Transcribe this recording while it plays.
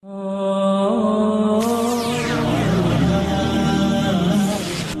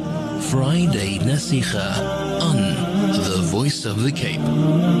Naseegah on the Voice of the Cape.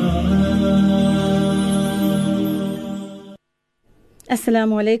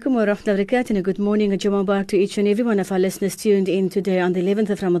 Assalamu alaikum wa rahmatullahi wa barakatuh, and a good morning, a Jummah Mubarak to each and every one of our listeners tuned in today on the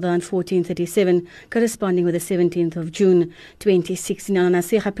 11th of Ramadan 1437, corresponding with the 17th of June 2016. On our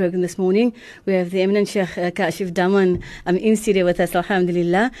Naseegah program this morning, we have the eminent Sheikh Kashief Damon in studio with us,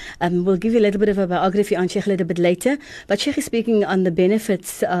 alhamdulillah. We'll give you a little bit of a biography on Sheikh a little bit later, but Sheikh is speaking on the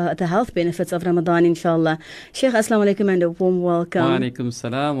benefits, the health benefits of Ramadan, inshallah. Sheikh, assalamu alaikum and a warm welcome. Wa alaikum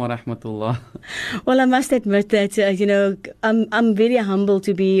salam wa rahmatullah. Well, I must admit that, I'm very humbled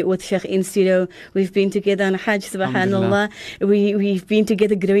to be with Sheikh in studio. We've been together on Hajj, subhanallah. We've been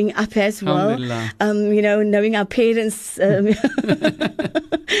together growing up as well. Knowing our parents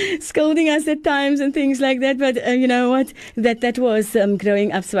scolding us at times and things like that. But you know what? That was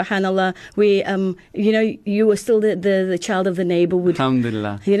growing up, subhanallah. You were still the child of the neighborhood.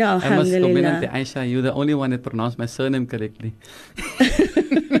 Alhamdulillah. Alhamdulillah. I must compliment Aisha. You're the only one that pronounced my surname correctly.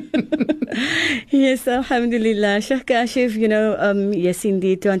 Yes, alhamdulillah. Sheikh Kashief, yes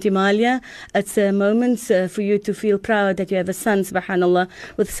indeed, to Auntie Malia, it's a moment for you to feel proud that you have a son, subhanallah,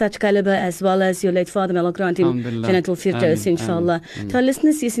 with such caliber, as well as your late father, may Allah grant him Jannatul Firdaus, inshallah. To our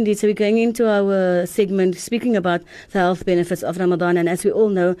listeners, yes indeed, so we're going into our segment speaking about the health benefits of Ramadan, and as we all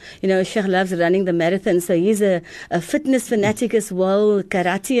know, Sheikh loves running the marathon, so he's a fitness fanatic as well,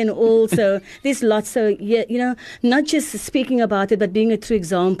 karate and all, so there's lots, so yeah, not just speaking about it, but being a true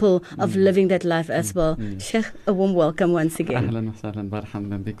example of living that life as well. Sheikh, a warm welcome once again. Ahlan wa sahlan,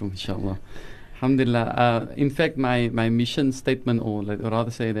 barhamdan bikum, inshallah. Alhamdulillah. In fact, my mission statement, or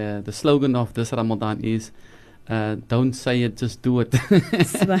rather say the slogan of this Ramadan is, don't say it, just do it.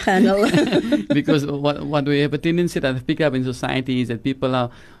 Subhanallah. Because what we have a tendency to pick up in society is that people are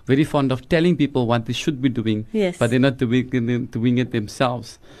very fond of telling people what they should be doing, yes, but they're not doing it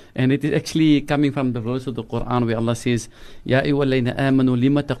themselves. And it is actually coming from the verse of the Quran where Allah says, Ya ayyuhalladhina amanu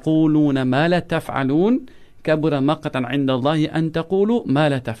lima taquluna ma la taf'alun kabura maqatan 'inda Allahi an taqulu ma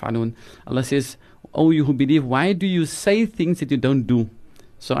la taf'alun. Allah says, oh, you who believe, why do you say things that you don't do?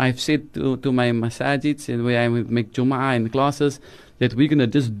 So I've said to my masajids and where I make Jum'ah and classes that we're going to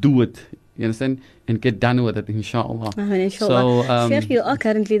just do it, you understand, and get done with it, inshallah. Inshallah. So, Sheikh, you are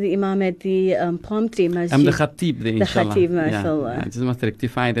currently the Imam at the Palm Tree Masjid. I'm the Khatib there, inshallah. The Khatib, mashallah. I just must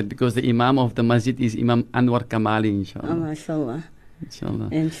rectify that because the Imam of the Masjid is Imam Anwar Kamali, inshallah. Oh, mashallah.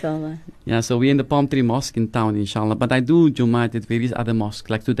 Inshallah. Yeah, so we're in the Palm Tree Mosque in town, inshallah. But I do Jummah at various other mosques.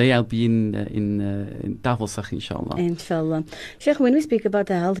 Like today, I'll be in Tafelsach, inshallah. Inshallah. Sheikh, when we speak about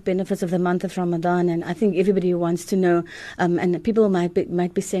the health benefits of the month of Ramadan, and I think everybody wants to know, and people might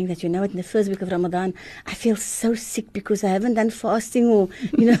be saying that, in the first week of Ramadan, I feel so sick because I haven't done fasting or,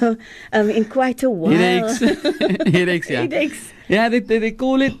 in quite a while. Headaches. Headaches, yeah. Headaches. Yeah, they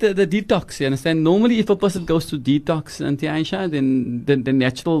call it the detox, you understand? Normally, if a person goes to detox, Auntie Aisha, then the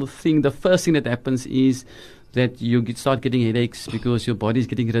natural thing, the first thing that happens is that you start getting headaches because your body is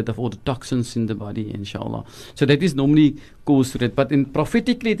getting rid of all the toxins in the body, inshallah. So that is normally goes to it. But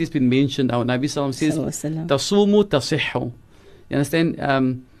prophetically, it has been mentioned, our Nabi Sallam says, Tasumu tasihhu. You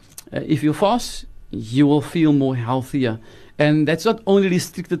understand? If you fast, you will feel more healthier. And that's not only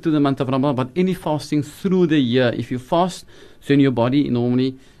restricted to the month of Ramadan, but any fasting through the year. If you fast, then your body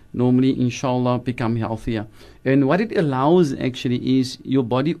normally, inshallah, become healthier. And what it allows actually is your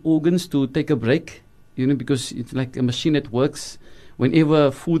body organs to take a break, because it's like a machine that works. Whenever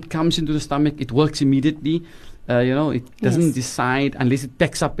food comes into the stomach, it works immediately. It doesn't decide unless it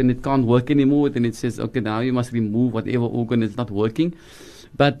packs up and it can't work anymore. Then it says, okay, now you must remove whatever organ is not working.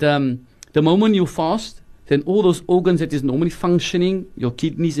 But the moment you fast, then all those organs that is normally functioning, your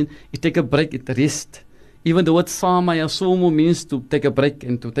kidneys, and it take a break, it rest. Even the word sama yasumu means to take a break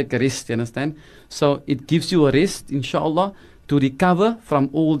and to take a rest, you understand? So it gives you a rest, inshallah, to recover from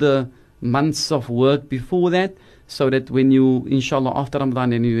all the months of work before that, so that when you, inshallah, after Ramadan,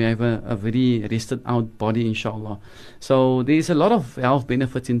 then you have a very rested out body, inshallah. So there's a lot of health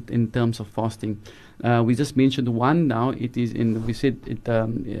benefits in terms of fasting. We just mentioned one now. It is we said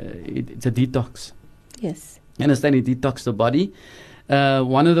it's a detox. Yes. You understand? It detox the body.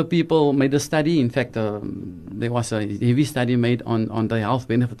 One of the people made a study. In fact, there was a heavy study made on the health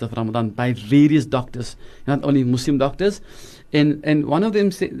benefits of Ramadan by various doctors, not only Muslim doctors. And one of them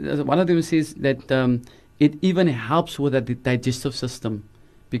says that it even helps with the digestive system,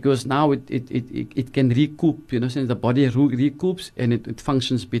 because now it can recoup. Since the body recoups and it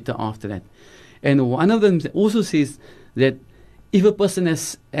functions better after that. And one of them also says that if a person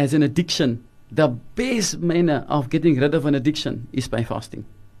has an addiction, the best manner of getting rid of an addiction is by fasting.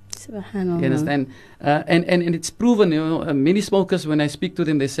 Subhanallah. You understand? And it's proven, many smokers, when I speak to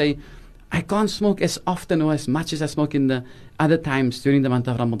them, they say, I can't smoke as often or as much as I smoke in the other times during the month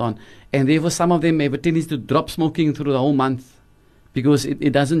of Ramadan. And therefore, some of them have a tendency to drop smoking through the whole month because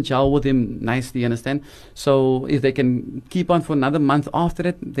it doesn't gel with them nicely, understand? So if they can keep on for another month after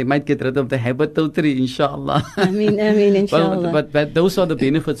it, they might get rid of the habit totally, inshallah. I mean, inshallah. But those are the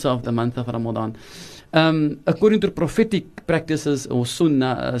benefits of the month of Ramadan. According to prophetic practices or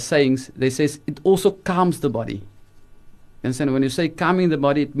sunnah sayings, they say it also calms the body. And when you say calming the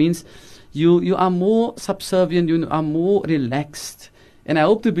body, it means you are more subservient, you are more relaxed. And I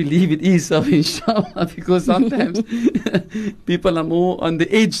hope to believe it is so, inshallah, because sometimes people are more on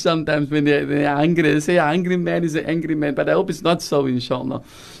the edge sometimes when they are hungry. They say a hungry man is an angry man, but I hope it's not so, inshallah.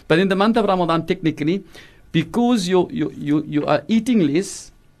 But in the month of Ramadan, technically, because you are eating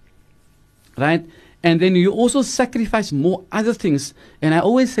less, right? And then you also sacrifice more other things. And I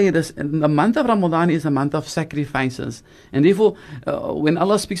always say this, the month of Ramadan is a month of sacrifices. And therefore, when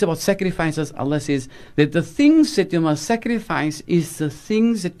Allah speaks about sacrifices, Allah says that the things that you must sacrifice is the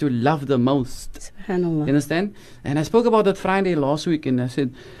things that you love the most. SubhanAllah. You understand? And I spoke about that Friday last week, and I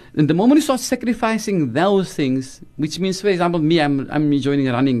said, and the moment you start sacrificing those things, which means, for example, me, I'm joining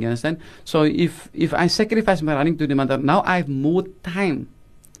running, you understand? So if I sacrifice my running to the month, now I have more time.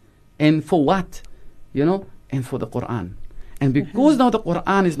 And for what? You know, and for the Quran. And because now the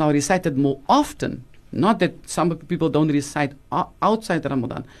Quran is now recited more often, not that some people don't recite outside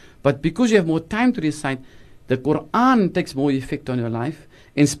Ramadan, but because you have more time to recite, the Quran takes more effect on your life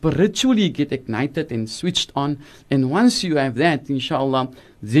and spiritually get ignited and switched on. And once you have that, inshallah,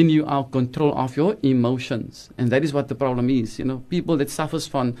 then you are control of your emotions. And that is what the problem is. You know, people that suffers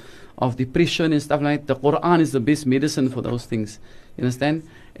of depression and stuff like that, the Quran is the best medicine for those things. You understand?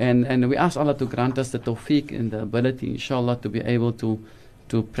 And we ask Allah to grant us the tawfiq and the ability, inshallah, to be able to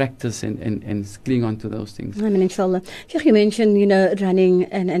practice and cling on to those things. I mean, inshallah. Sheikh, you mentioned, running,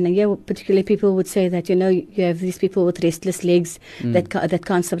 and yeah, particularly people would say that, you have these people with restless legs that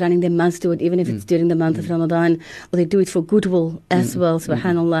can't stop running. They must do it, even if it's during the month of Ramadan, or they do it for goodwill as well,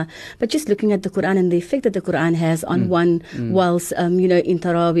 subhanallah. But just looking at the Quran and the effect that the Quran has on one whilst, in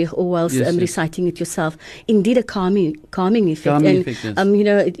Taraweeh or whilst reciting it yourself, indeed a calming effect.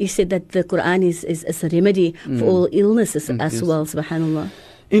 You said that the Quran is a remedy for all illnesses as well, subhanallah.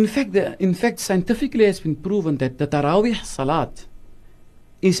 In fact, scientifically has been proven that the Taraweeh Salat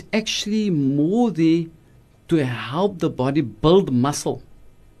is actually more there to help the body build muscle.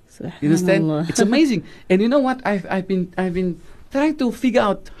 You understand? It's amazing. And you know what? I've been trying to figure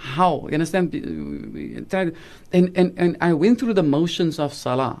out how. You understand? And I went through the motions of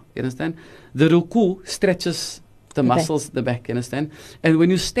Salah. You understand? The ruku stretches the muscles, the back. You understand? And when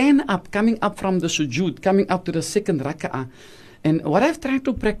you stand up, coming up from the sujood, coming up to the second raka'ah. And what I've tried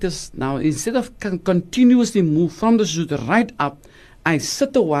to practice now, instead of continuously move from the sujood right up, I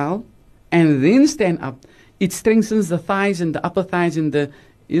sit a while and then stand up. It strengthens the thighs and the upper thighs and the,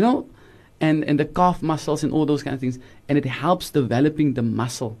 and the calf muscles and all those kind of things. And it helps developing the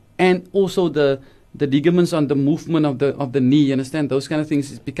muscle. And also the ligaments on the movement of the knee, you understand? Those kind of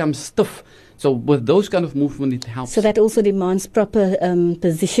things, it becomes stiff. So with those kind of movement, it helps. So that also demands proper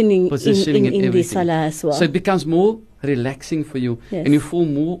positioning in the salah as well. So it becomes more relaxing for you, and you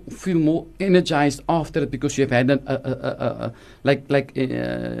feel more energized after it, because you have had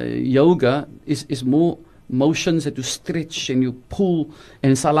yoga is more motions that you stretch and you pull,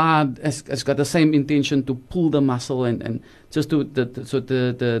 and salah has got the same intention to pull the muscle and just to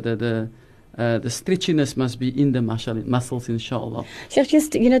the stretchiness must be in the muscles, inshallah. Sheikh,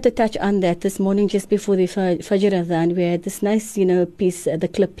 just, to touch on that, this morning, just before the Fajr Adhan, we had this nice, piece, the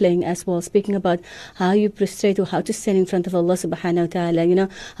clip playing as well, speaking about how you prostrate or how to stand in front of Allah subhanahu wa ta'ala,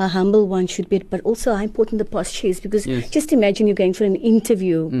 how humble one should be, but also how important the posture is, because just imagine you're going for an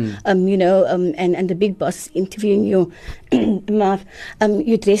interview, and the big boss is interviewing you,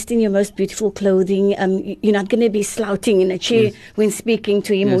 you're dressed in your most beautiful clothing, you're not going to be slouching in a chair when speaking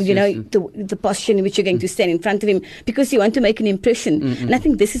to him, the posture in which you're going to stand in front of him, because you want to make an impression. And I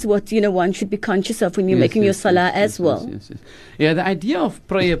think this is what one should be conscious of when you're making your salah as well. Yeah, the idea of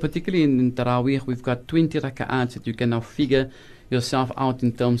prayer, particularly in Taraweeh, we've got 20 raka'ats that you can now figure yourself out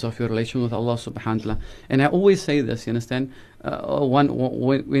in terms of your relation with Allah subhanahu wa ta'ala. And I always say this, you understand,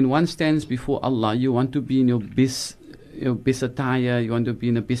 when one stands before Allah, you want to be in your best attire, you want to be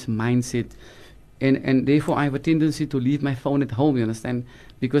in the best mindset. And therefore I have a tendency to leave my phone at home, you understand,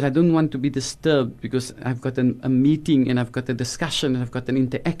 because I don't want to be disturbed, because I've got a meeting and I've got a discussion and I've got an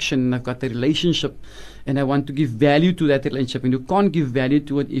interaction and I've got a relationship, and I want to give value to that relationship. And you can't give value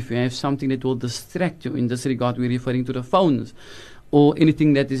to it if you have something that will distract you. In this regard, we're referring to the phones or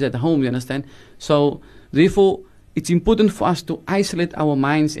anything that is at home, you understand. So therefore, it's important for us to isolate our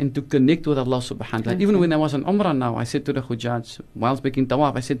minds and to connect with Allah subhanahu wa ta'ala. Even when I was on Umrah now, I said to the Hujjaj, whilst making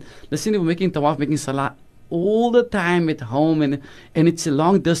tawaf, I said, listen, we're making tawaf, making salah all the time at home, and it's a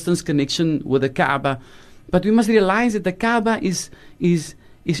long distance connection with the Kaaba. But we must realize that the Kaaba is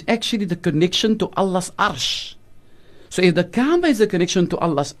actually the connection to Allah's Arsh. So if the Kaaba is the connection to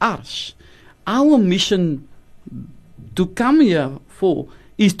Allah's Arsh, our mission to come here for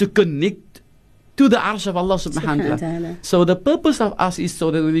is to connect to the Arsh of Allah subhanahu wa ta'ala. So the purpose of us is so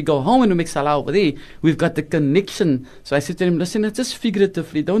that when we go home and we make salah over there, we've got the connection. So I said to him, listen, it's just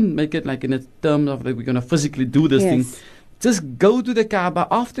figuratively, don't make it like in a term of that we're going to physically do this thing. Just go to the Kaaba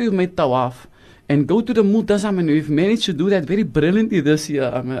after you've made tawaf and go to the Multazam, and we've managed to do that very brilliantly this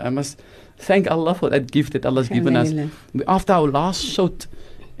year. I must thank Allah for that gift that Allah has given us. After our last shot,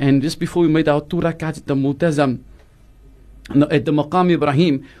 and just before we made our 2 rakats at the Multazam, at the Maqam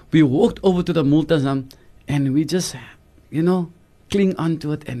Ibrahim, we walked over to the Multazam and we just, cling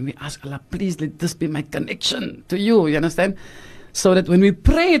onto it, and we ask Allah, please let this be my connection to you, you understand? So that when we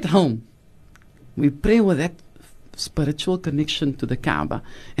pray at home, we pray with that spiritual connection to the Kaaba.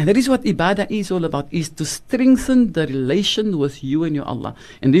 And that is what ibadah is all about, is to strengthen the relation with you and your Allah.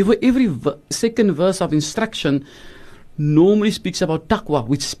 And therefore every second verse of instruction normally speaks about taqwa,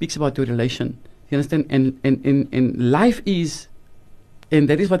 which speaks about your relation. You understand? And life is, and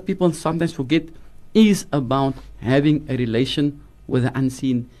that is what people sometimes forget, is about having a relation with the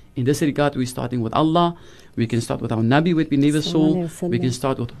unseen. In this regard, we're starting with Allah. We can start with our Nabi, which we never saw. We can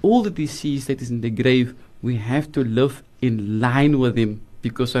start with all the deceased that is in the grave. We have to live in line with Him,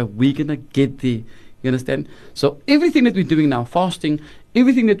 because we're going to get there. You understand? So everything that we're doing now, fasting,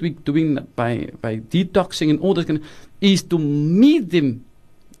 everything that we're doing by detoxing and all this is to meet them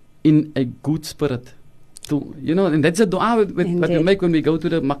in a good spirit. And that's a dua what we make when we go to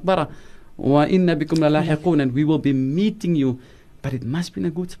the maqbara. وَإِنَّ بِكُمْ لَلَاحِقُونَ, and we will be meeting you. But it must be in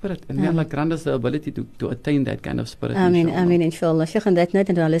a good spirit. And may Allah grant us the ability to attain that kind of spirit. Ameen, Ameen, inshallah. Sheikh, on that note,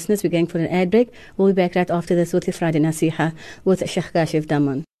 and our listeners, we're going for an ad break. We'll be back right after this with the Friday Naseegah with Sheikh Kashief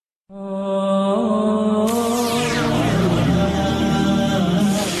Damon.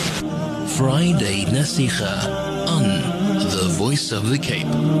 Friday Naseegah on The Voice of the Cape.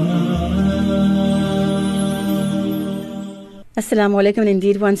 Assalamu alaikum, and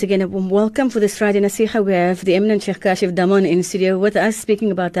indeed once again a warm welcome for this Friday Naseegah. We have the eminent Sheikh Kashief Damon in studio with us,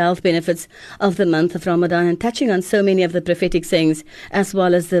 speaking about the health benefits of the month of Ramadan and touching on so many of the prophetic sayings as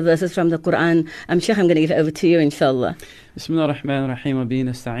well as the verses from the Quran. Sheikh, I'm going to give it over to you, inshallah. Bismillah ar-Rahman ar-Rahim, wa bihi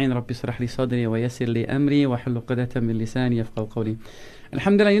nasta'in, Rabbi shrah li sadri wa yassir li amri wa halul uqdatan min lisani yafqahu qawli.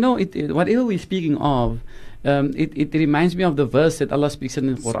 Alhamdulillah, whatever we're speaking of, it reminds me of the verse that Allah speaks in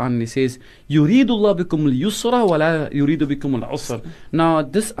the Quran. He says, Yuridullah bikum al-yusra wa la yuridu bikum al-usra. Now,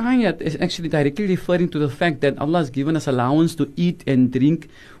 this ayat is actually directly referring to the fact that Allah has given us allowance to eat and drink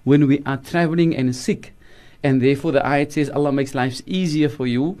when we are traveling and sick. And therefore, the ayat says Allah makes life easier for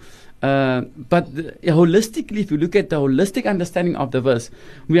you. But holistically, if you look at the holistic understanding of the verse,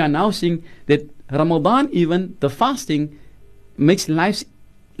 we are now seeing that Ramadan, even the fasting, makes life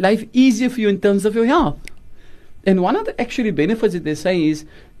easier for you in terms of your health. And one of the actually benefits that they say is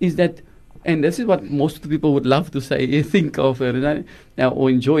that, and this is what most of the people would love to say, think of, or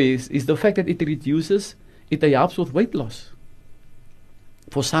enjoy, is the fact that it helps with weight loss.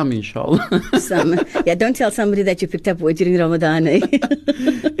 For some, inshallah. Some. Yeah, don't tell somebody that you picked up weight during Ramadan.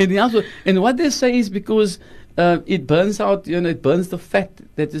 And what they say is because it burns out, it burns the fat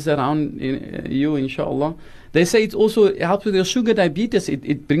that is around you, inshallah. They say it also helps with your sugar diabetes.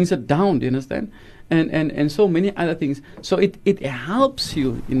 It brings it down, do you understand? And so many other things. So it helps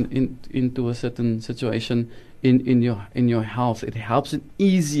you into a certain situation in your health. It helps it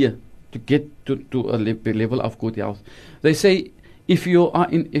easier to get to a level of good health. They say if you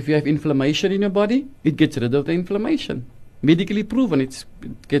have inflammation in your body, it gets rid of the inflammation. Medically proven, it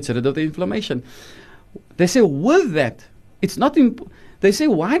gets rid of the inflammation. They say with that, it's not. They say,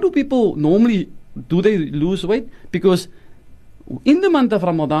 why do people normally they lose weight? Because in the month of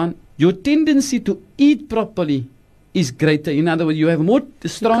Ramadan, your tendency to eat properly is greater. In other words, you have more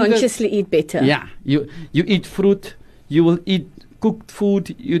stronger. You consciously eat better. Yeah, you eat fruit. You will eat cooked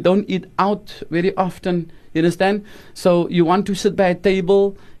food. You don't eat out very often. You understand? So you want to sit by a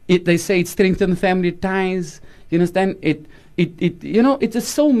table. They say it strengthens family ties. You understand? It's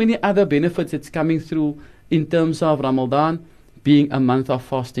just so many other benefits that's coming through in terms of Ramadan being a month of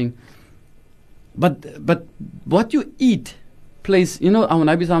fasting. But what you eat plays, our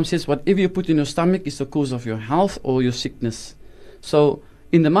Nabi Sallam says, whatever you put in your stomach is the cause of your health or your sickness. So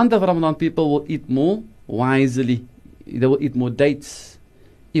in the month of Ramadan, people will eat more wisely. They will eat more dates.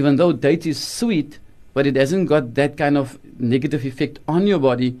 Even though date is sweet, but it hasn't got that kind of negative effect on your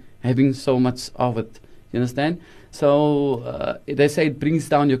body having so much of it. You understand? So they say it brings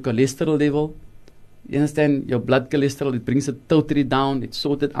down your cholesterol level. You understand? Your blood cholesterol, it brings it totally down. It's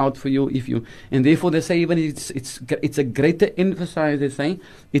sorted out for you and therefore they say even it's a greater emphasis. They say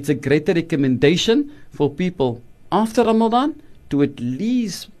it's a greater recommendation for people after Ramadan to at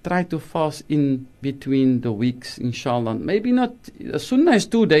least try to fast in between the weeks, inshallah. Maybe not. Sunnah is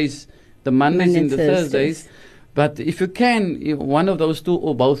 2 days, the Mondays and the Thursdays. But if you can, one of those two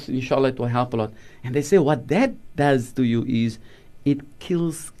or both, inshallah, it will help a lot. And they say what that does to you is it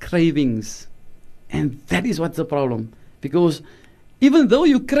kills cravings. And that is what's the problem. Because even though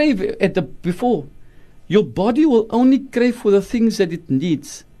you crave before, your body will only crave for the things that it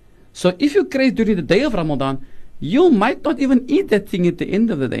needs. So if you crave during the day of Ramadan, you might not even eat that thing at the end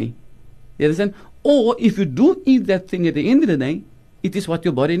of the day. You understand? Or if you do eat that thing at the end of the day, it is what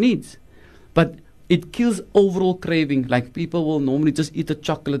your body needs. But it kills overall craving. Like people will normally just eat a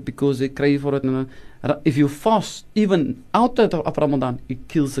chocolate because they crave for it. If you fast, even out of Ramadan, it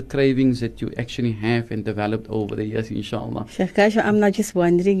kills the cravings that you actually have and developed over the years, inshallah. Sheikh Kashief, I'm not just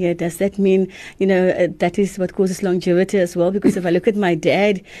wondering here, does that mean, that is what causes longevity as well? Because if I look at my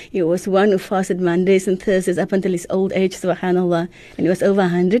dad, he was one who fasted Mondays and Thursdays up until his old age, subhanAllah. And he was over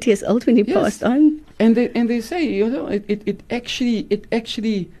 100 years old when he passed on. And they say, it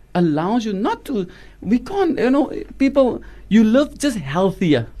actually allows you not to, we can't, people, you live just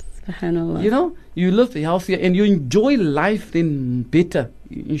healthier. SubhanAllah. You live healthier and you enjoy life then better,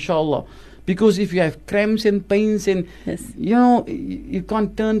 inshallah. Because if you have cramps and pains and, you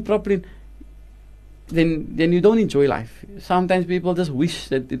can't turn properly, then you don't enjoy life. Sometimes people just wish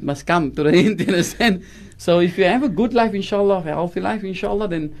that it must come to the end, you understand? So if you have a good life, inshallah, a healthy life, inshallah,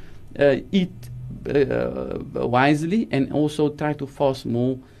 then eat wisely and also try to fast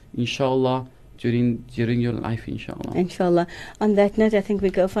more, inshallah, during your life, inshallah. Inshallah. On that note, I think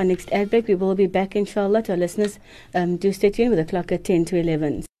we go for our next ad break. We will be back, inshallah. To our listeners, do stay tuned with the clock at 10 to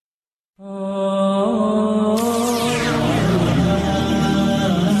 11.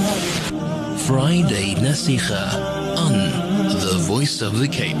 Friday Naseegah on The Voice of the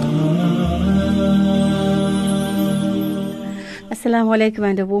Cape. Assalamu alaikum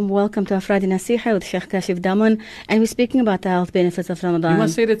and a warm welcome to our Friday Naseegah with Sheikh Kashief Damon, and we're speaking about the health benefits of Ramadan. You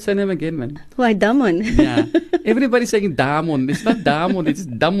must say that surname again, man. Why Damon? Yeah, everybody's saying Damon. It's not Damon, it's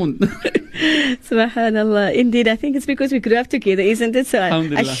Damon. Subhanallah. Indeed, I think it's because we grew up together, isn't it? So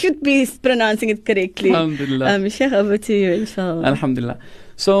I should be pronouncing it correctly. Alhamdulillah. Sheikh, over to you, inshallah. Alhamdulillah.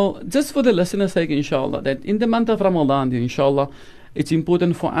 So, just for the listeners' sake, inshallah, that in the month of Ramadan, inshallah, it's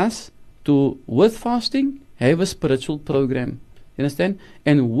important for us to, with fasting, have a spiritual program. You understand?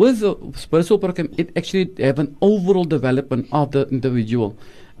 And with the spiritual program, it actually have an overall development of the individual.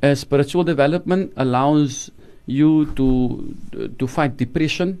 Spiritual development allows you to fight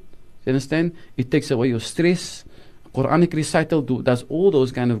depression. You understand? It takes away your stress. Quranic recital does all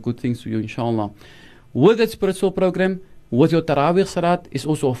those kind of good things to you, inshallah. With that spiritual program, with your Taraweeh Salat, is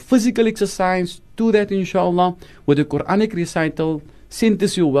also a physical exercise. Do that, inshallah. With the Quranic recital,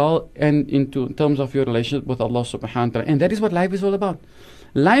 centers you well and in terms of your relationship with Allah subhanahu wa ta'ala. And that is what life is all about.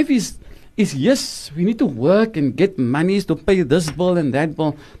 Life is yes, we need to work and get monies to pay this bill and that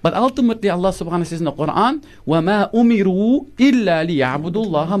bill. But ultimately Allah subhanahu wa ta'ala says in the Quran, وَمَا أُمِرُوا إِلَّا لِيَعْبُدُوا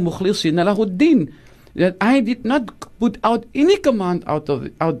اللَّهَ مُخْلِصِينَ لَهُ الدِّينَ. That I did not put out any command out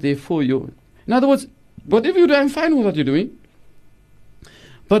there for you. In other words, whatever you do, I'm fine with what you're doing.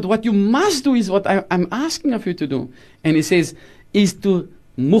 But what you must do is what I'm asking of you to do. And it says, is to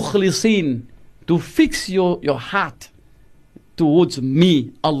mukhlisin, to fix your heart towards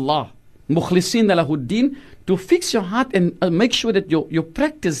me, Allah. Mukhlisin lahuddin, to fix your heart and make sure that your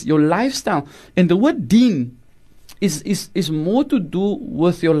practice, your lifestyle, and the word deen is more to do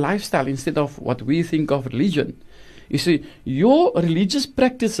with your lifestyle instead of what we think of religion. You see, your religious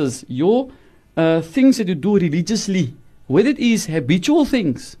practices, your things that you do religiously, whether it is habitual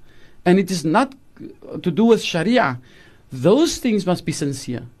things, and it is not to do with Sharia, those things must be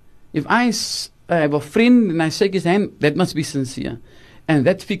sincere. If I have a friend and I shake his hand, that must be sincere. And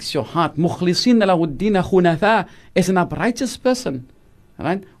that fixes your heart. مُخْلِصِينَ لَهُ الدِّينَ خُنَفَاء, as an uprighteous person.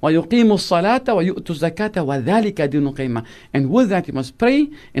 Right? وَيُقِيمُ الصَّلَاةَ وَيُؤْتُ الزَّكَاةَ وَذَلِكَ دِينُ قَيْمًا. And with that you must pray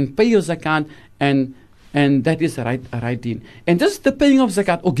and pay your zakat, and that is a right deen. And just the paying of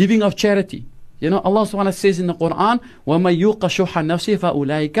zakat or giving of charity. Allah subhanahu wa ta'ala says in the Quran, وَمَن يُوقَ شُحَّ نَفْسِهِ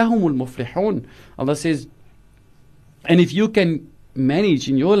فَأُولَٰئِكَ هُمُ الْمُفْلِحُونَ. Allah says, and if you can manage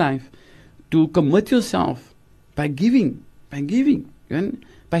in your life to commit yourself by giving, by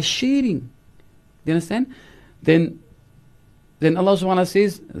sharing, you understand? Then then Allah subhanahu wa ta'ala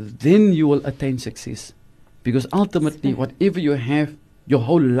says, then you will attain success. Because ultimately, whatever you have, your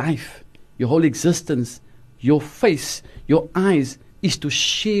whole life, your whole existence, your face, your eyes, is to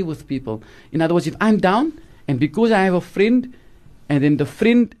share with people. In other words, if I'm down, and because I have a friend, and then the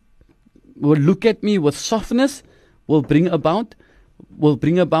friend will look at me with softness, will bring about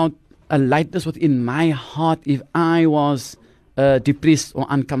a lightness within my heart if I was depressed or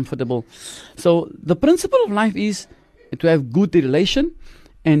uncomfortable. So the principle of life is to have good relation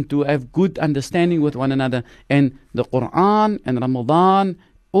and to have good understanding with one another. And the Quran and Ramadan,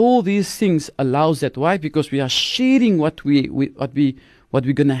 all these things allows that. Why? Because we are sharing what we're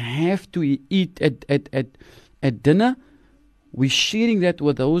gonna have to eat at dinner. We're sharing that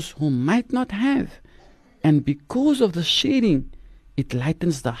with those who might not have. And because of the sharing, it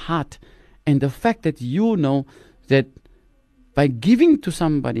lightens the heart. And the fact that you know that by giving to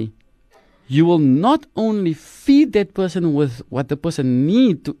somebody, you will not only feed that person with what the person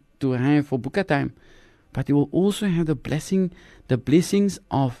needs to have for buka time, but you will also have the blessings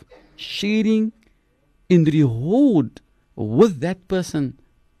of sharing in reward with that person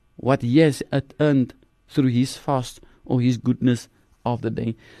what he has earned through his fast or his goodness of the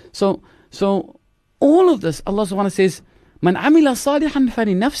day. So all of this, Allah subhanahu wa ta'ala says, Man amila salihan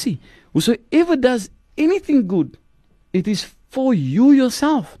fali nafsi. Whosoever does anything good, it is for you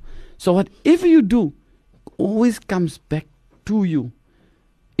yourself. So whatever you do always comes back to you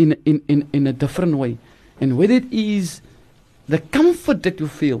in a different way. And whether it is the comfort that you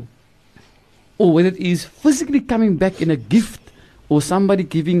feel, or whether it is physically coming back in a gift, or somebody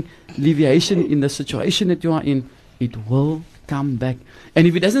giving alleviation in the situation that you are in, it will come back. And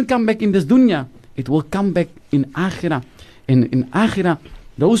if it doesn't come back in this dunya, it will come back in akhirah. And in akhirah,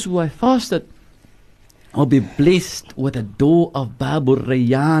 those who have fasted will be blessed with a door of Babur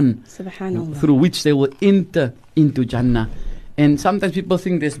Rayyan, through which they will enter into Jannah. And sometimes people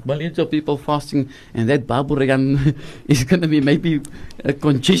think there's millions of people fasting, and that Babur Rayyan is going to be maybe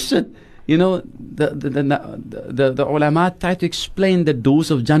congested. You know, the ulama try to explain the doors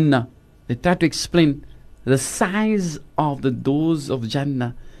of Jannah. They try to explain the size of the doors of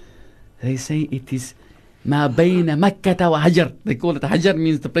Jannah. They say it is Ma bayna Makkah wa Hajar. They call it Hajar,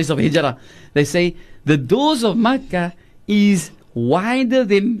 means the place of Hijrah. They say the doors of Makkah is wider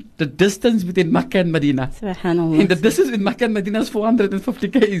than the distance between Makkah and Medina. Subhanallah. And the distance between Makkah and Medina is 450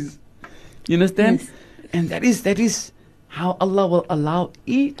 km. You understand? Yes. And that is how Allah will allow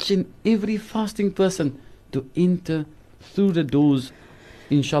each and every fasting person to enter through the doors,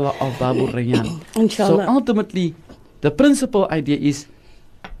 inshallah, of Babur Rayyan. Inshallah. So ultimately, the principal idea is,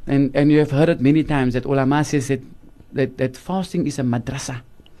 and you have heard it many times, that ulama says that fasting is a madrasa.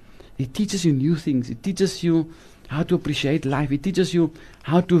 It teaches you new things. It teaches you how to appreciate life. It teaches you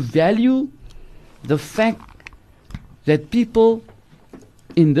how to value the fact that people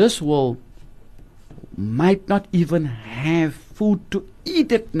in this world might not even have food to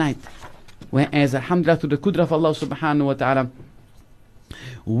eat at night. Whereas, alhamdulillah, through the qudra of Allah subhanahu wa ta'ala,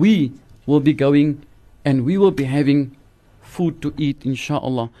 we will be going and we will be having food to eat,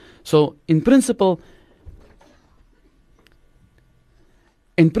 inshallah. So in principle,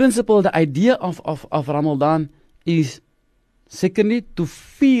 the idea of Ramadan is, secondly, to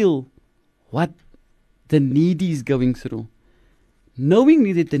feel what the needy is going through,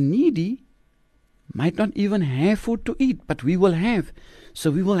 knowing that the needy might not even have food to eat, but we will have.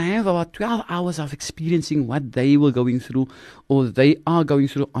 So we will have about 12 hours of experiencing what they were going through, or they are going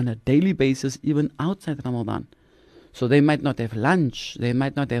through on a daily basis, even outside Ramadan. So they might not have lunch, they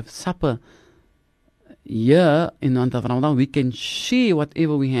might not have supper. Here in the month of Ramadan, we can share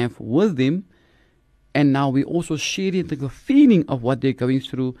whatever we have with them, and now we also share the feeling of what they're going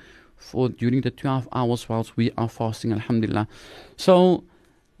through during the 12 hours whilst we are fasting, alhamdulillah. So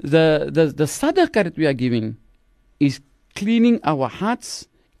the sadaqah that we are giving is cleaning our hearts,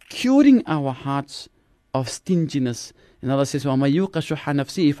 curing our hearts of stinginess. And Allah says, وَمَن يُوقَ شُحَّ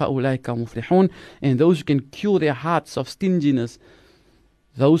نَفْسِهِ فَأُولَٰئِكَ مُفْلِحُونَ. And those who can cure their hearts of stinginess,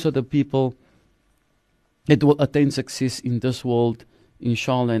 those are the people that will attain success in this world,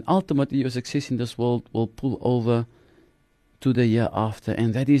 inshallah. And ultimately, your success in this world will pull over to the year after.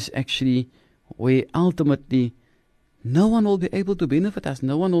 And that is actually where ultimately no one will be able to benefit us.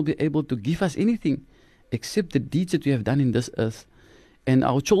 No one will be able to give us anything except the deeds that we have done in this earth. And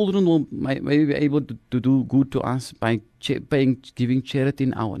our children will maybe be able to do good to us by giving charity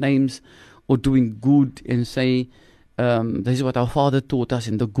in our names, or doing good and say, this is what our father taught us,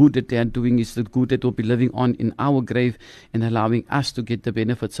 and the good that they are doing is the good that will be living on in our grave, and allowing us to get the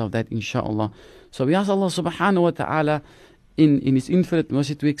benefits of that, inshallah. So we ask Allah subhanahu wa ta'ala, in His infinite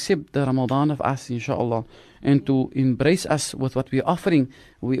mercy to accept the Ramadan of us, inshallah, and to embrace us with what we're offering.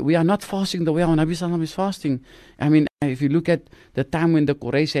 We are not fasting the way our Nabi Sallallahu is fasting. I mean, if you look at the time when the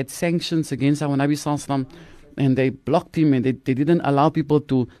Quraysh had sanctions against our Nabi Sallallahu, and they blocked him, and they didn't allow people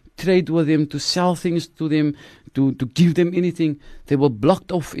to trade with him, to sell things to them, to give them anything. They were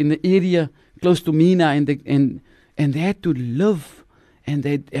blocked off in the area close to Mina, and they had to live, and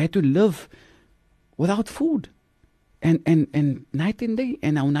they had to live without food, and night and day.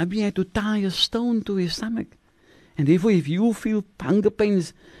 And our Nabi had to tie a stone to his stomach. And therefore, if you feel hunger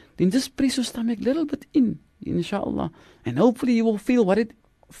pains, then just press your stomach a little bit in, inshallah, and hopefully you will feel what it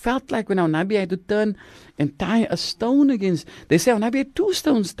felt like when our Nabi had to turn and tie a stone against. They say our Nabi had 2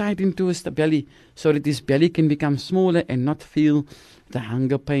 stones tied into his belly, so that his belly can become smaller and not feel the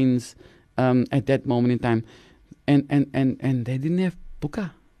hunger pains at that moment in time. And they didn't have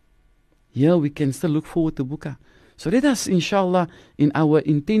buka. Here we can still look forward to buka. So let us, inshallah, in our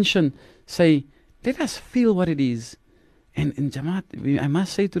intention, say, let us feel what it is. And in Jamaat, I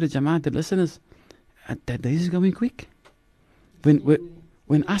must say to the Jamaat, the listeners, that day is going quick. When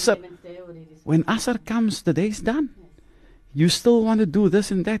Asr comes, the day is done. You still want to do this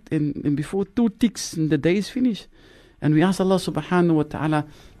and that, and before 2 ticks, and the day is finished. And we ask Allah subhanahu wa ta'ala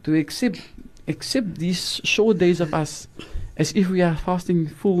to accept these short days of us, as if we are fasting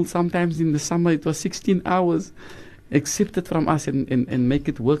full. Sometimes in the summer it was 16 hours. Accept it from us and make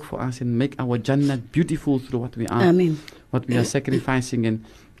it work for us, and make our Jannah beautiful through what we are. Ameen. What we are sacrificing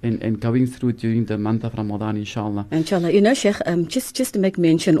and going through during the month of Ramadan, inshallah. Inshallah. You know, Sheikh, just to make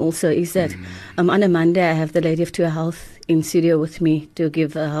mention also is that on a Monday I have the Lady of True Health in studio with me to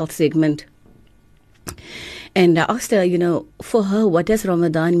give a health segment. And I asked her, you know, for her, what does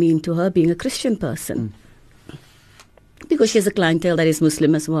Ramadan mean to her being a Christian person? Because she has a clientele that is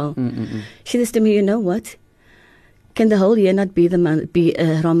Muslim as well. She says to me, you know what? Can the whole year not be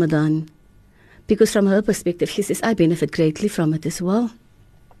Ramadan? Because from her perspective, she says, I benefit greatly from it as well.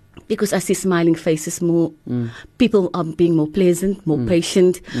 Because I see smiling faces more, people are being more pleasant, more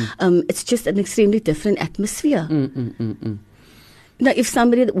patient. It's just an extremely different atmosphere. Now, if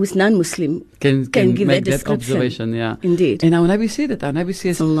somebody who's non-Muslim can give make that that description, observation, yeah. Indeed. And our Nabi said it. Our Nabi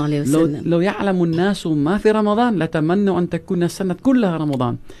says, لو يعلم الناس ما في رمضان لتمنوا أن تكون السنة كلها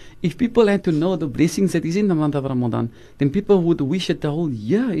رمضان. If people had to know the blessings that is in the month of Ramadan, then people would wish that the whole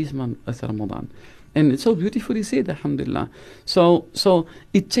year is Ramadan. And it's so beautifully said, alhamdulillah. So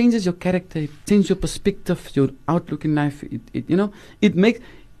it changes your character, it changes your perspective, your outlook in life. It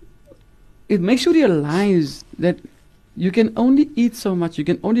makes you realize that you can only eat so much, you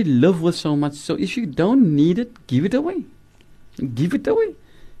can only live with so much. So if you don't need it, give it away. Give it away.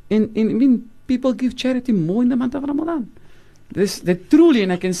 And people give charity more in the month of Ramadan. That truly,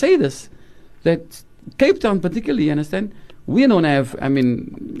 and I can say this, that Cape Town particularly, you understand, we don't have,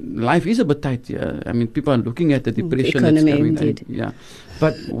 life is a bit tight here. People are looking at the depression that's coming. Yeah.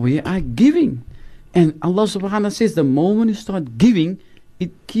 But we are giving. And Allah subhanahu wa ta'ala says the moment you start giving,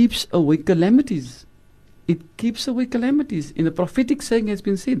 it keeps away calamities. It keeps away calamities. In the prophetic saying has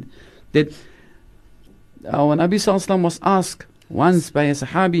been said that our Nabi Sallallahu Alaihi Wasallam was asked once by a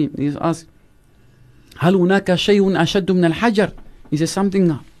Sahabi, he was asked, هل هناك شيء أشد من الحجر? He says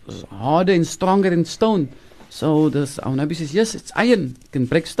something harder and stronger than stone. So our Nabi says, yes, it's iron. It can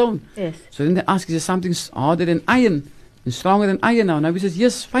break stone. Yes. So then they ask, is there something harder than iron and stronger than iron? Our Nabi says,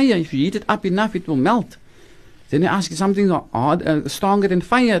 yes, fire. If you heat it up enough, it will melt. Then they ask, is something stronger than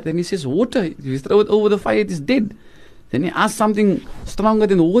fire? Then he says, water. If you throw it over the fire, it is dead. Then he asks something stronger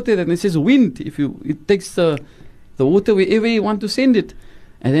than water. Then he says, wind. It takes the water wherever you want to send it.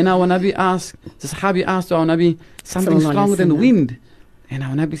 And then our Nabi asked, the Sahabi asked our Nabi, something stronger than wind. And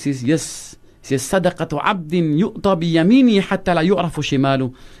our Nabi says, yes. He says, صدقة عبد يؤطى بيمينه حتى لا يعرف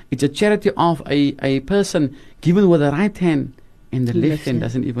شماله. It's a charity of a person given with the right hand, and the left hand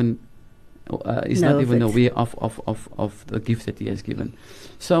doesn't even is not even aware of the gift that he has given.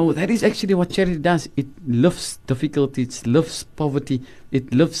 So that is actually what charity does. It lifts difficulties, it lifts poverty,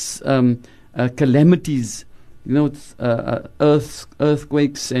 it lifts calamities. It's,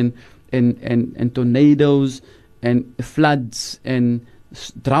 earthquakes and tornadoes and floods and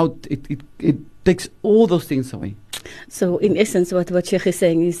drought. It takes all those things away. So in essence, what Sheikh is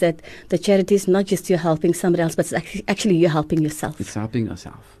saying is that the charity is not just you helping somebody else, but it's actually you're helping yourself. It's helping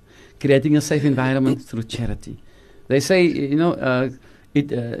yourself. Creating a safe environment through charity. They say,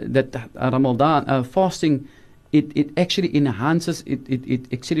 that Ramadan fasting, it actually enhances,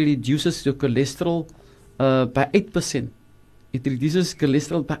 it actually reduces your cholesterol by 8%. It reduces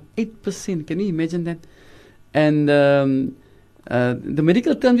cholesterol by 8%. Can you imagine that? And the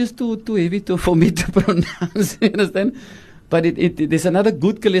medical term is too heavy for me to pronounce. You understand? But there's another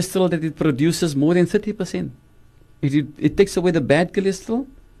good cholesterol that it produces more than 30%. It takes away the bad cholesterol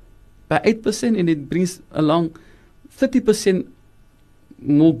by 8%, and it brings along 30%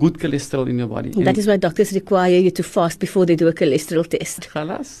 more good cholesterol in your body. That is why doctors require you to fast before they do a cholesterol test.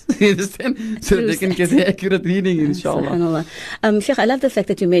 Khalas. You understand? So they can get the accurate reading, inshallah. Sheikh, I love the fact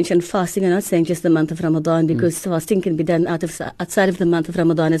that you mentioned fasting. I'm not saying just the month of Ramadan, because fasting can be done outside of the month of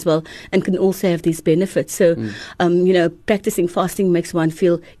Ramadan as well, and can also have these benefits. So, practicing fasting makes one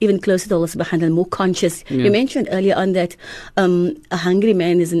feel even closer to Allah subhanahu wa ta'ala, more conscious. You mentioned earlier on that a hungry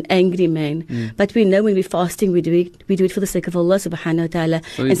man is an angry man. But we know when we're fasting, we do it for the sake of Allah subhanahu wa ta'ala.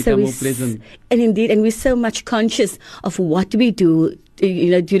 So and so more pleasant. And indeed, and we're so much conscious of what we do,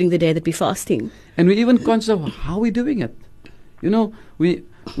 during the day that we're fasting. And we're even conscious of how we're doing it. We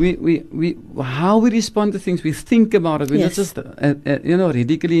how we respond to things. We think about it. We're not just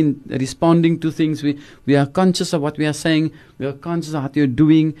radically responding to things. We are conscious of what we are saying. We are conscious of what you're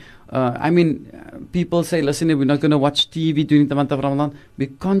doing. People say, listen, we're not going to watch TV during the month of Ramadan.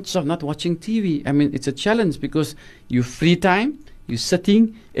 We're conscious of not watching TV. It's a challenge, because you free time, you're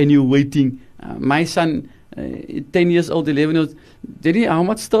sitting and you're waiting. My son, 10 years old, 11 years old, Daddy, how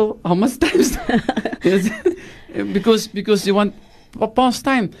much time because you want past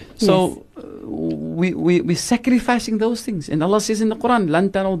time. So we're sacrificing those things. And Allah says in the Quran, لَن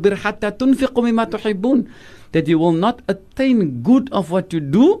تَنَوْا الْبِرَّ حَتَّى تُنْفِقُوا مِمَّا تُحِبُّونَ, that you will not attain good of what you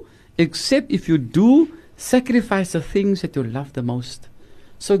do except if you do sacrifice the things that you love the most.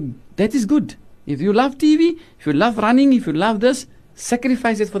 So that is good. If you love TV, if you love running, if you love this,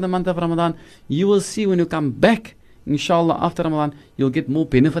 sacrifice it for the month of Ramadan. You will see when you come back, inshallah, after Ramadan, you'll get more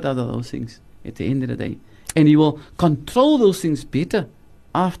benefit out of those things at the end of the day. And you will control those things better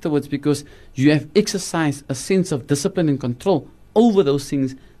afterwards, because you have exercised a sense of discipline and control over those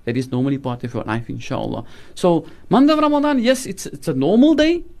things that is normally part of your life, inshallah. So, month of Ramadan, yes, it's a normal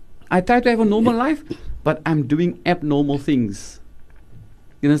day. I try to have a normal life, but I'm doing abnormal things.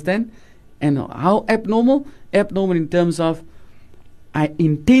 You understand? And how abnormal? Abnormal in terms of I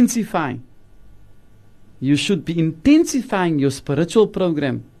intensify. You should be intensifying your spiritual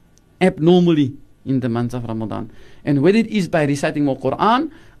program abnormally in the month of Ramadan. And whether it is by reciting more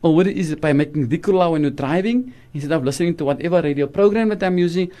Quran, or whether it is by making dhikrullah when you're driving, instead of listening to whatever radio program that I'm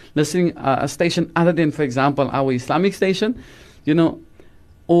using, listening a station other than, for example, our Islamic station,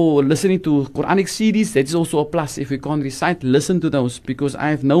 or listening to Quranic CDs, that is also a plus. If we can't recite, listen to those, because I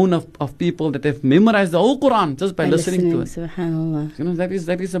have known of people that have memorized the whole Quran just by listening to it. SubhanAllah.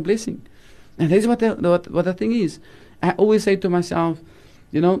 That is a blessing. And that is what the thing is. I always say to myself,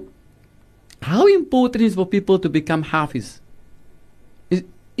 how important is for people to become hafiz?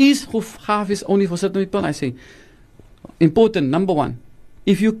 Is hafiz only for certain people? I say, important, number one.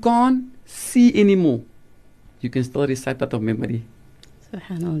 If you can't see anymore, you can still recite that of memory.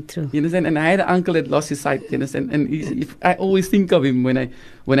 SubhanAllah, true. You understand? And I had an uncle that lost his sight. You understand? And I always think of him when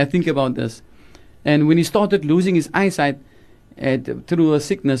I think about this. And when he started losing his eyesight through a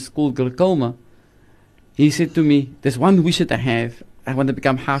sickness called glaucoma, he said to me, "There's one wish that I have. I want to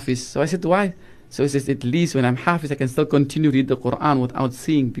become hafiz." So I said, "Why?" So he says, "At least when I'm hafiz, I can still continue to read the Quran without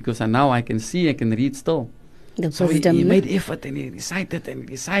seeing, because now I can see, I can read still." So he made effort, and he recited and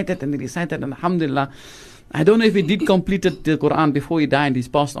recited and recited, and alhamdulillah. I don't know if he did complete the Quran before he died. He's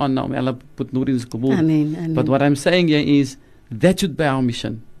passed on now. May Allah put nur in his qubur. Ameen. But what I'm saying here is, that should be our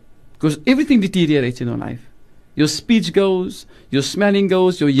mission. Because everything deteriorates in your life. Your speech goes, your smelling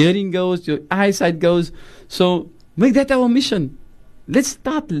goes, your hearing goes, your eyesight goes. So make that our mission. Let's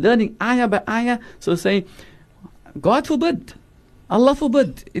start learning ayah by ayah. So say, God forbid, Allah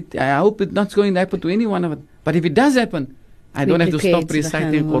forbid. I hope it's not going to happen to any one of it. But if it does happen, I don't have to stop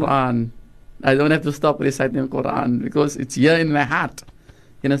reciting Quran. I don't have to stop reciting Quran, because it's here in my heart.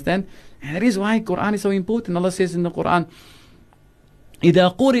 You understand? And that is why Quran is so important. Allah says in the Quran,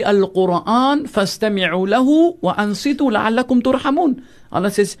 إِذَا قُرِئَ الْقُرْآنِ فَاسْتَمِعُوا لَهُ وَأَنصِتُوا لَعَلَّكُمْ تُرْحَمُونَ. Allah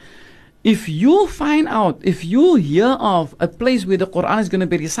says, if you find out, if you hear of a place where the Quran is going to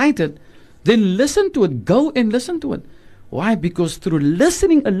be recited, then listen to it. Go and listen to it. Why? Because through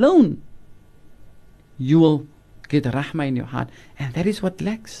listening alone, you will get rahmah in your heart. And that is what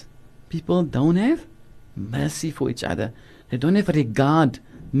lacks. People don't have mercy for each other. They don't have regard.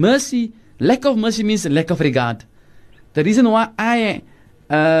 Mercy, lack of mercy means lack of regard. The reason why I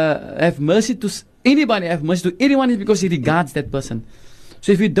have mercy to anybody, I have mercy to anyone, is because he regards that person.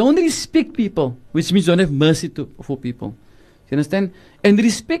 So if you don't respect people, which means you don't have mercy for people. You understand? And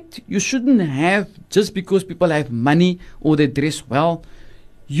respect you shouldn't have just because people have money or they dress well.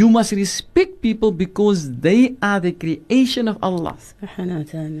 You must respect people because they are the creation of Allah.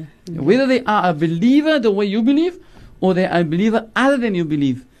 Whether they are a believer the way you believe, or they are a believer other than you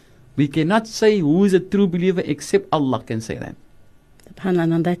believe. We cannot say who is a true believer except Allah can say that.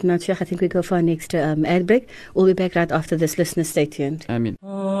 SubhanAllah. On that note, Sheikh, I think we go for our next ad break. We'll be back right after this. Listeners, stay tuned. Ameen.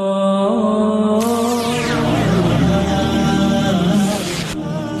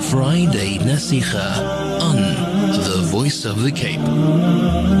 Friday Naseegah on The Voice of the Cape.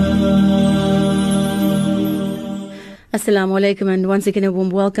 Assalamu alaikum, and once again a warm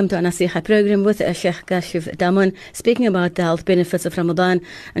welcome to our Naseegah program with Sheikh Kashief Damon, speaking about the health benefits of Ramadan.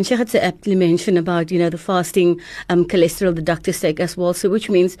 And Sheikh had aptly mentioned about, the fasting, cholesterol the doctors take as well. So which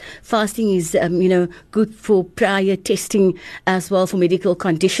means fasting is, good for prior testing as well for medical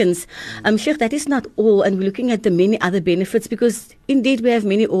conditions. Sheikh, that is not all, and we're looking at the many other benefits, because indeed we have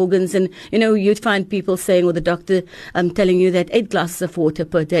many organs, and, you'd find people saying, or the doctor telling you that 8 glasses of water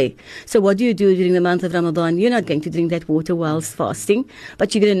per day. So what do you do during the month of Ramadan? You're not going to drink that water whilst fasting,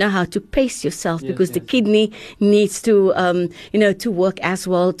 but you're going to know how to pace yourself, because the kidney needs to, to work as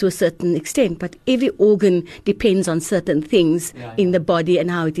well to a certain extent. But every organ depends on certain things in the body and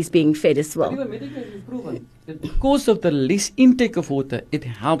how it is being fed as well. But even medical is proven that because of the less intake of water, it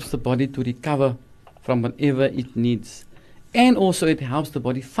helps the body to recover from whatever it needs. And also it helps the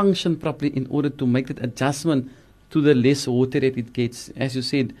body function properly in order to make that adjustment to the less water that it gets, as you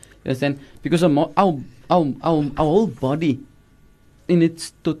said. You understand? Because our whole body in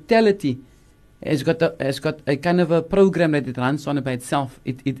its totality has got a kind of a program that it runs on by itself.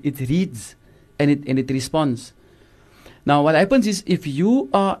 It reads and it responds. Now what happens is, if you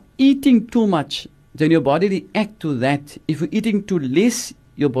are eating too much, then your body reacts to that. If you're eating too less,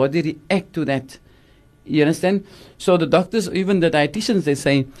 your body reacts to that. You understand? So the doctors, even the dietitians, they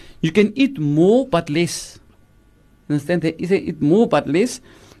say you can eat more but less. Understand? They say eat more but less.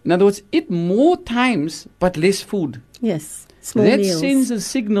 In other words, eat more times but less food. Yes, small that meals. Sends a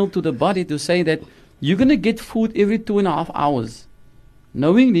signal to the body to say that you're going to get food every 2.5 hours,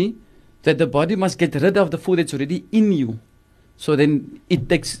 knowingly that the body must get rid of the food that's already in you. So then it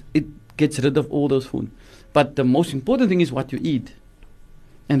gets rid of all those food. But the most important thing is what you eat.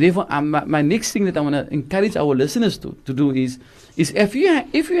 And therefore, my next thing that I want to encourage our listeners to do is if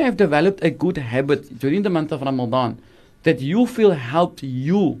you have developed a good habit during the month of Ramadan that you feel helped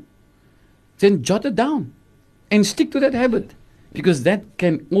you, then jot it down and stick to that habit, because that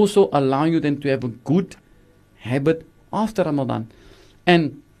can also allow you then to have a good habit after Ramadan.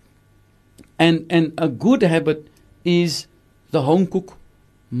 And a good habit is the home cooked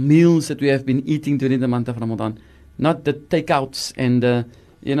meals that we have been eating during the month of Ramadan, not the takeouts and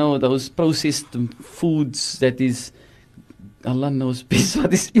those processed foods that is, Allah knows best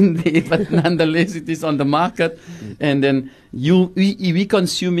what is in there, but nonetheless it is on the market, and then we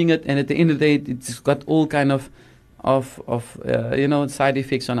consuming it, and at the end of the day it's got all kind of side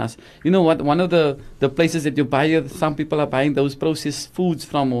effects on us. You know what? One of the places that you buy, some people are buying those processed foods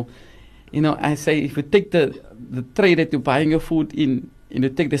from, or I say, if you take the tray that you're buying your food in, and you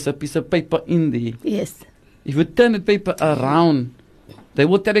take, there's a piece of paper in there. Yes. If you turn the paper around, they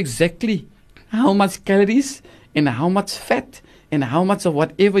will tell exactly how much calories and how much fat and how much of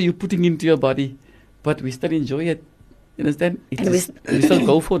whatever you're putting into your body. But we still enjoy it. You understand? We still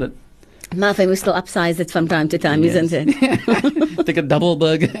go for it. Martha, we still upsize it from time to time, Yes. isn't it? Take a double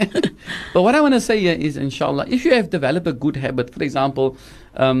burger. But what I want to say here is, inshallah, if you have developed a good habit, for example,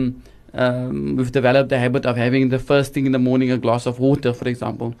 we've developed the habit of having the first thing in the morning a glass of water, for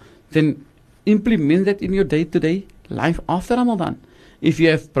example, then implement that in your day-to-day life after Ramadan. If you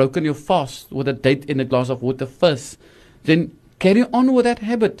have broken your fast with a date in a glass of water first, then carry on with that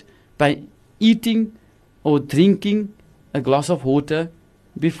habit by eating or drinking a glass of water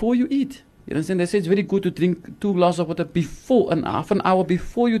before you eat. You understand? They say it's very good to drink 2 glasses of water before, and half an hour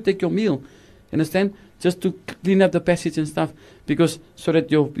before you take your meal. You understand? Just to clean up the passage and stuff, because so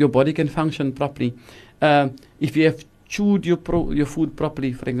that your body can function properly. If you have chewed your food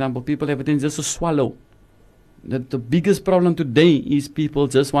properly, for example, people have a tendency just to swallow. The biggest problem today is people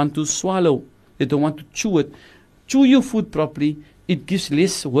just want to swallow. They don't want to chew it. Chew your food properly. It gives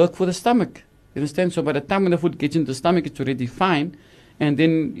less work for the stomach. You understand? So by the time when the food gets into the stomach, it's already fine. And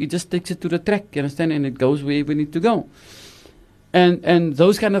then it just takes it to the track. You understand? And it goes where we need to go. And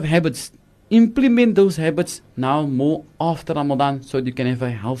those kind of habits, implement those habits now more after Ramadan, so you can have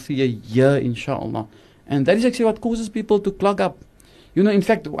a healthier year, inshallah. And that is actually what causes people to clog up. In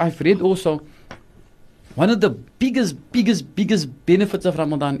fact, I've read also, one of the biggest benefits of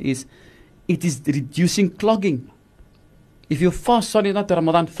Ramadan is it is reducing clogging. If you fast, not the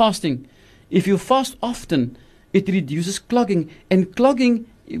Ramadan, fasting. If you fast often, it reduces clogging. And clogging,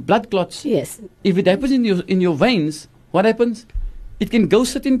 blood clots. Yes. If it happens in your veins, what happens? it can go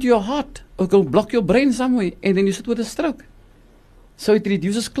sit into your heart or go block your brain somewhere, and then you sit with a stroke. So it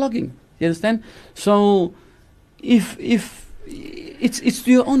reduces clogging. You understand? So if it's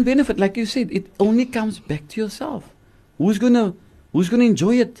to your own benefit, like you said, it only comes back to yourself. Who's gonna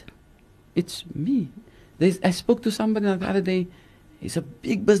enjoy it? It's me. I spoke to somebody the other day. He's a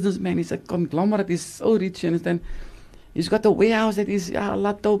big businessman. He's a conglomerate. He's so rich. You understand? He's got a warehouse that is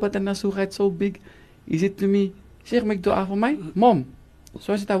but and Naseegah, it's so big. He said to me, Sheikh, make dua for my mom.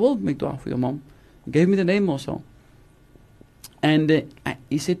 So I said, I will make dua for your mom. He gave me the name also. And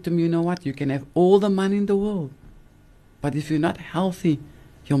he said to me, you know what? You can have all the money in the world, but if you're not healthy,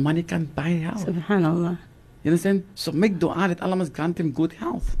 your money can't buy health. Subhanallah. You understand? So make dua that Allah must grant him good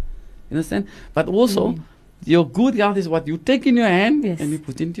health. You understand? But also, your good health is what you take in your hand and you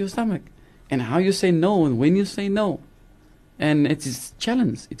put into your stomach. And how you say no and when you say no. And it's a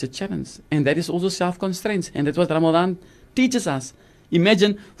challenge. It's a challenge. And that is also self-constraints. And that's what Ramadan teaches us.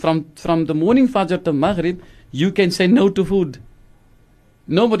 Imagine from the morning Fajr to Maghrib, you can say no to food.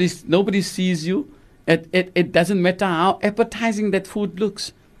 Nobody sees you. It doesn't matter how appetizing that food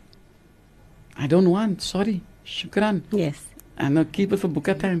looks. I don't want. Sorry. Shukran. Yes. And I'll keep it for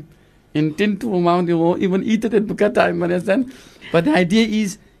buka time. Intend to amount, you won't even eat it at buka time. Understand? But the idea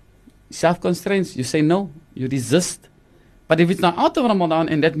is self-constraints. You say no. You resist. But if it's not out of Ramadan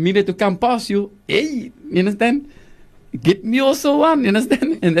and that minute to come past you, hey, you understand? Get me also one, you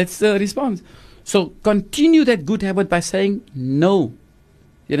understand? And that's the response. So continue that good habit by saying no.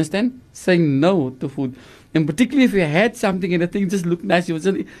 You understand? Saying no to food. And particularly if you had something and the thing just looked nice,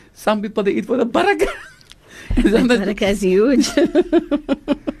 some people they eat for the barakah. The barakah is huge.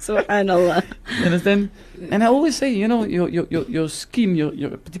 Subhanallah. You understand? And I always say, you know, your skin,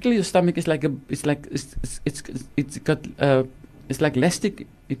 your particularly your stomach is like it's like elastic.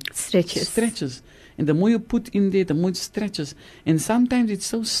 It stretches. And the more you put in there, the more it stretches. And sometimes it's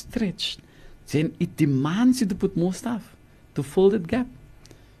so stretched, then it demands you to put more stuff to fill that gap.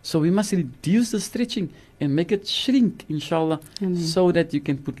 So we must reduce the stretching and make it shrink, inshallah, so that you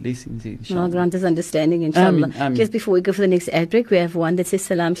can put less in there, inshallah. Allah grant us understanding, inshallah. Ameen. Just before we go for the next ad break, we have one that says,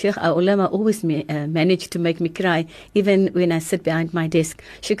 Salam Sheikh, our ulama always manage to make me cry, even when I sit behind my desk.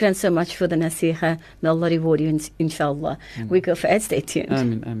 Shukran so much for the Naseegah. May Allah reward you, inshallah. We go for ad, stay tuned.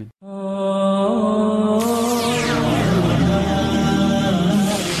 Ameen.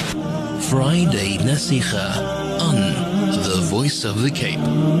 Friday Naseegah on The Voice of the Cape.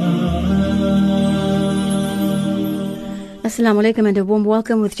 Assalamu alaikum and a warm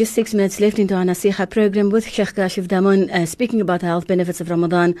welcome. With just 6 minutes left into our Naseegah program with Sheikh Kashief Damon, speaking about the health benefits of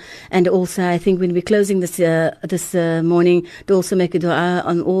Ramadan. And also, I think when we're closing this morning, to also make a dua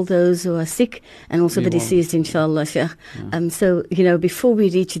on all those who are sick and also the deceased, inshallah, Sheikh. So, you know, before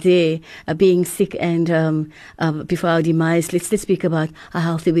we reach there, being sick and before our demise, let's speak about how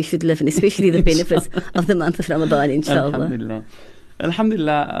healthy we should live and especially the benefits of the month of Ramadan, inshallah.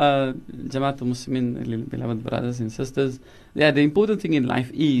 Alhamdulillah, Jamaatul Muslimin, beloved brothers and sisters. Yeah, the important thing in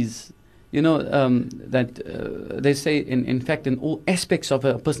life is, you know, that they say, in fact, in all aspects of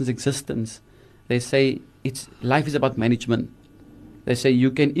a person's existence, they say life is about management. They say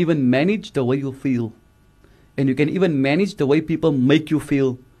you can even manage the way you feel, and you can even manage the way people make you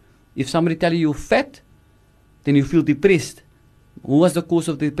feel. If somebody tells you you're fat, then you feel depressed. Who was the cause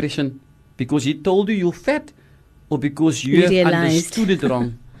of depression? Because he told you you're fat, or because you have understood it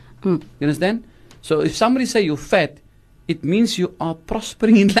wrong. You understand? So if somebody say you're fat, it means you are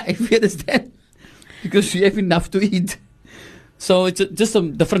prospering in life. You understand? Because you have enough to eat. So it's just a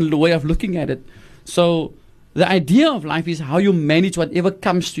different way of looking at it. So the idea of life is how you manage whatever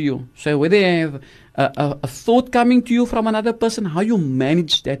comes to you. So whether you have a thought coming to you from another person, how you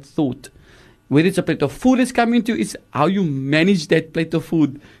manage that thought. Whether it's a plate of food that's coming to you, it's how you manage that plate of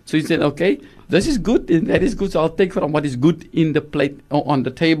food. So you said, okay, this is good and that is good, so I'll take from what is good in the plate or on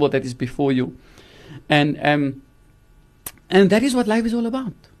the table that is before you. And that is what life is all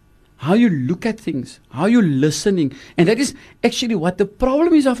about. How you look at things, how you're listening. And that is actually what the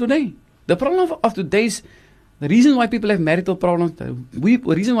problem is of today. The problem of today is, the reason why people have marital problems, the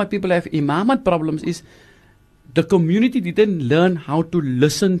reason why people have imamat problems is the community didn't learn how to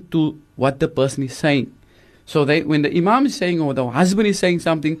listen to what the person is saying. So when the imam is saying or the husband is saying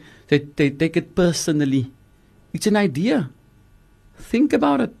something, they take it personally. It's an idea. Think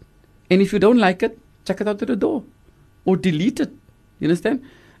about it. And if you don't like it, chuck it out to the door. Or delete it. You understand?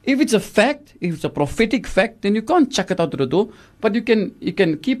 If it's a fact, if it's a prophetic fact, then you can't chuck it out to the door. But you can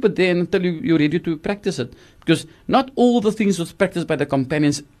keep it there until you're ready to practice it. Because not all the things was practiced by the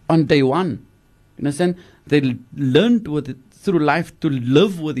companions on day one. You understand? They learned with it through life to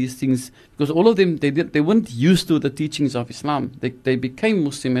live with these things, because all of them, they weren't used to the teachings of Islam. They became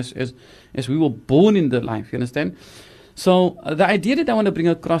Muslim as we were born in the life, you understand? So the idea that I want to bring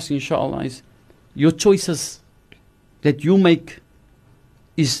across, inshallah, is your choices that you make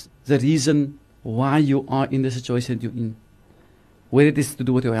is the reason why you are in the situation you're in. Whether it is to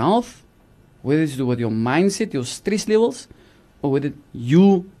do with your health, whether it's to do with your mindset, your stress levels, or whether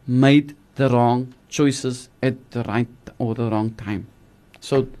you made the wrong choices at the right or the wrong time.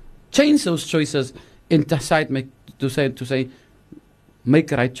 So change those choices and decide to say make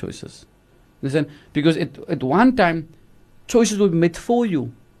right choices. Listen, because at one time choices will be made for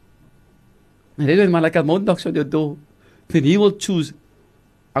you. And then when Malak al-Maut knocks on your door, then he will choose,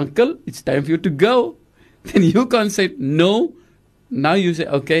 uncle, it's time for you to go. Then you can't say no. Now you say,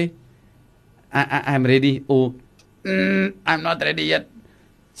 okay, I'm ready, or I'm not ready yet.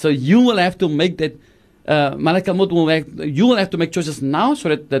 So you will have to make that, Malak al-Maut you will have to make choices now, so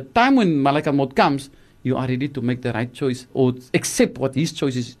that the time when Malak al-Maut comes, you are ready to make the right choice, or accept what his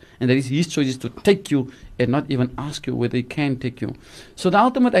choice is, and that is his choice is to take you and not even ask you whether he can take you. So the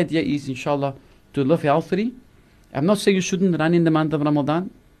ultimate idea is, inshallah, to live healthily. I'm not saying you shouldn't run in the month of Ramadan.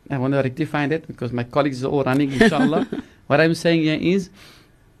 I want to rectify that, because my colleagues are all running, inshallah. What I'm saying here is,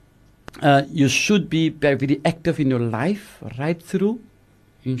 you should be very active in your life right through,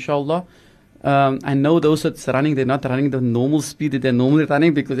 inshallah. I know those that's running, they're not running the normal speed that they're normally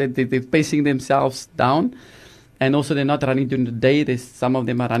running, because they're pacing themselves down. And also they're not running during the day. Some of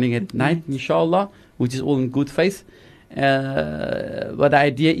them are running at night, inshallah, which is all in good faith. But the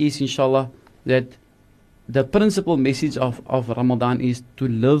idea is, inshallah, that the principal message of Ramadan is to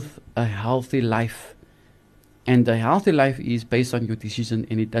live a healthy life. And the healthy life is based on your decision.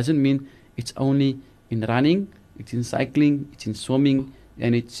 And it doesn't mean it's only in running, it's in cycling, it's in swimming,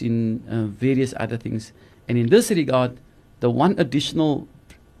 and it's in various other things. And in this regard, the one additional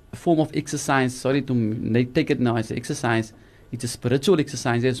form of exercise, sorry to take it now as an exercise, it's a spiritual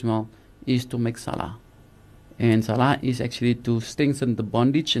exercise as well, is to make salah. And salah is actually to strengthen the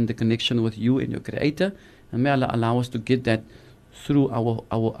bondage and the connection with you and your Creator. And may Allah allow us to get that through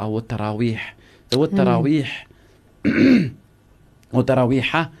our taraweeh. The word taraweeh or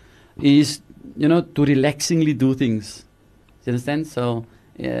taraweeha is, to relaxingly do things. You understand? So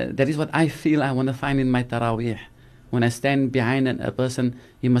that is what I feel I want to find in my taraweeh. When I stand behind a person,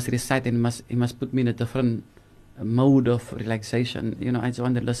 he must recite, and he must put me in a different mode of relaxation. I just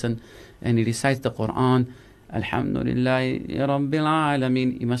want to listen, and he recites the Quran. Alhamdulillah Rabbil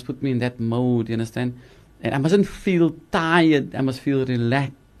Alameen. He must put me in that mode, you understand? And I mustn't feel tired, I must feel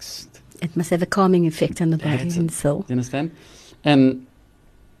relaxed. It must have a calming effect on the body and soul. You understand? And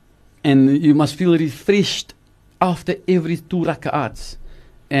you must feel refreshed after every 2 rak'ats.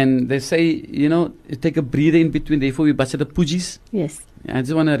 And they say, take a breather in between, therefore we bacha the pujis. Yes. I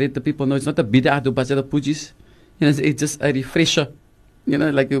just want to let the people know it's not a bid'ah to bacha the pujis. It's just a refresher.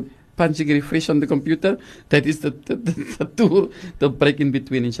 Like you punching a refresh on the computer. That is the tool, the break in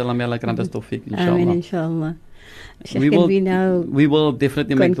between. Inshallah, may Allah grant us tawfiq. Inshallah. Amen, inshallah. We will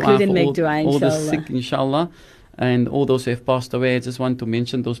definitely make dua for all the sick, inshallah. And all those who have passed away. I just want to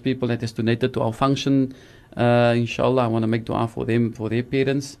mention those people that has donated to our function. Inshallah, I want to make dua for them, for their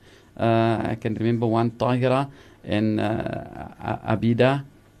parents. I can remember one, Tahira, and Abida,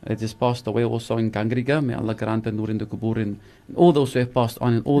 that has passed away also in Kangrika. May Allah grant them nur in the kubur, and all those who have passed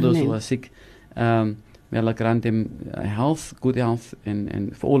on, and all those who are sick. May Allah grant them health, good health,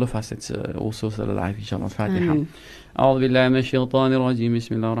 and for all of us, it's also alive, inshallah. Fatiha. أعوذ بالله من الشيطان الرجيم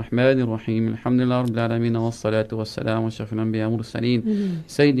بسم الله الرحمن الرحيم الحمد لله رب العالمين والصلاة والسلام على أشرف الأنبياء والمرسلين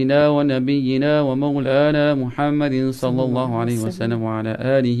سيدنا ونبينا ومولانا محمد صلى الله عليه وسلم وعلى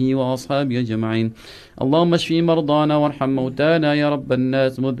آله وأصحابه أجمعين اللهم اشف مرضانا وارحم موتانا يا رب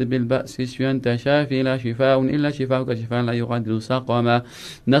الناس مذهب البأس اشف أنت شافي لا شفاء إلا شفاؤك شفاء لا يغادر سقما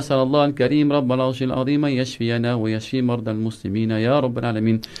نسأل الله الكريم رب العرش العظيم أن يشفينا ويشفي مرضى المسلمين يا رب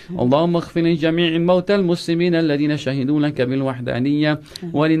العالمين اللهم اغفر لجميع الموتى المسلمين الذين شهدوا لك بالوحدانية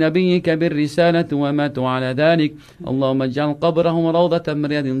ولنبيك بالرسالة وماتوا على ذلك اللهم اجعل قبرهم روضة من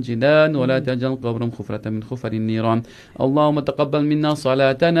رياض الجنان ولا تجعل قبرهم خفرة من خفر النيران اللهم تقبل منا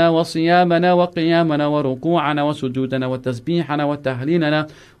صلاتنا وصيامنا وقيامنا وركوعنا وسجودنا وتسبيحنا وتهليلنا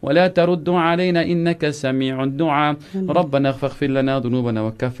ولا ترد علينا إنك سميع الدعاء ربنا اغفر لنا ذنوبنا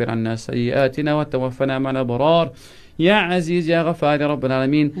وكفر عنا سيئاتنا وتوفنا مع الأبرار يا عزيز يا غفار يا رب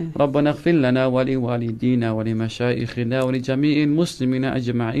العالمين. ربنا اغفر لنا ولوالدينا ولمشايخنا ولجميع المسلمين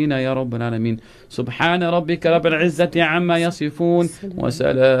أجمعين يا رب العالمين. سبحان ربك رب العزة عما يصفون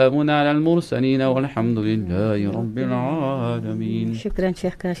وسلام على المرسلين والحمد لله رب العالمين. Shukran,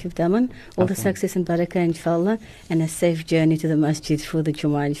 Sheikh Kashief Damon. All the success and barakah, inshallah, and a safe journey to the masjid for the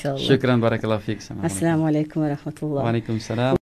Jummah, inshallah. شكرا بارك الله فيك. Assalamu alaikum wa rahmatullah. وعليكم السلام.